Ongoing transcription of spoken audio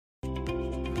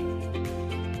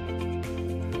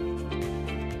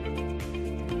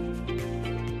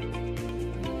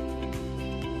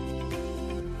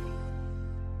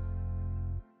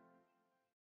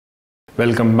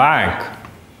Welcome back.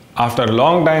 After a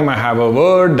long time I have a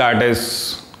word that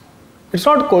is, it's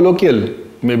not colloquial,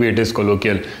 maybe it is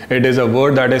colloquial. It is a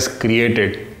word that is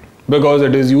created because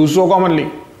it is used so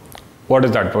commonly. What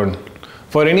is that word?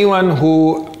 For anyone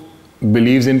who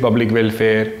believes in public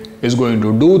welfare, is going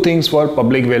to do things for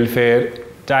public welfare,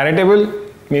 charitable,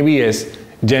 maybe yes.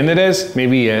 Generous,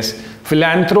 maybe yes.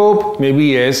 Philanthrope, maybe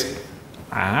yes.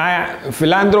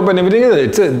 Philanthrope and everything,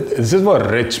 this is for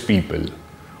rich people.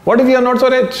 What if you are not so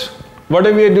rich? What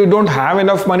if you don't have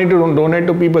enough money to donate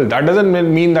to people? That doesn't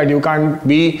mean that you can't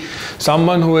be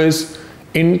someone who is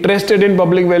interested in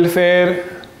public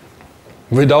welfare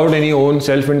without any own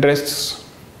self-interests.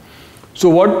 So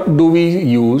what do we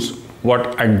use?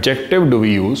 What adjective do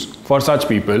we use for such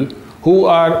people who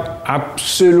are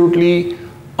absolutely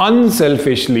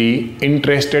unselfishly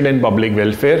interested in public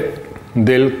welfare?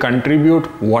 They'll contribute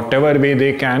whatever way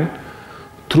they can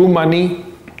through money,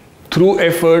 through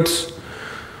efforts,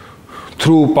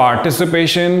 through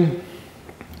participation.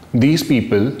 These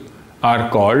people are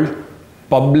called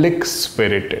public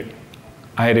spirited.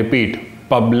 I repeat,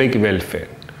 public welfare,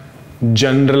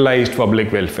 generalized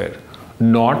public welfare,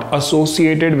 not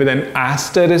associated with an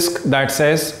asterisk that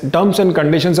says terms and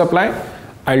conditions apply.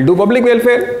 I'll do public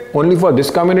welfare only for this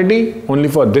community, only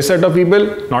for this set of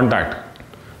people, not that.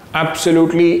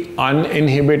 Absolutely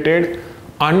uninhibited,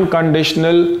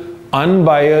 unconditional,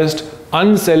 unbiased,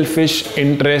 unselfish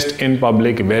interest in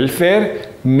public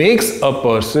welfare makes a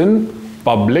person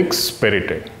public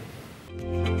spirited.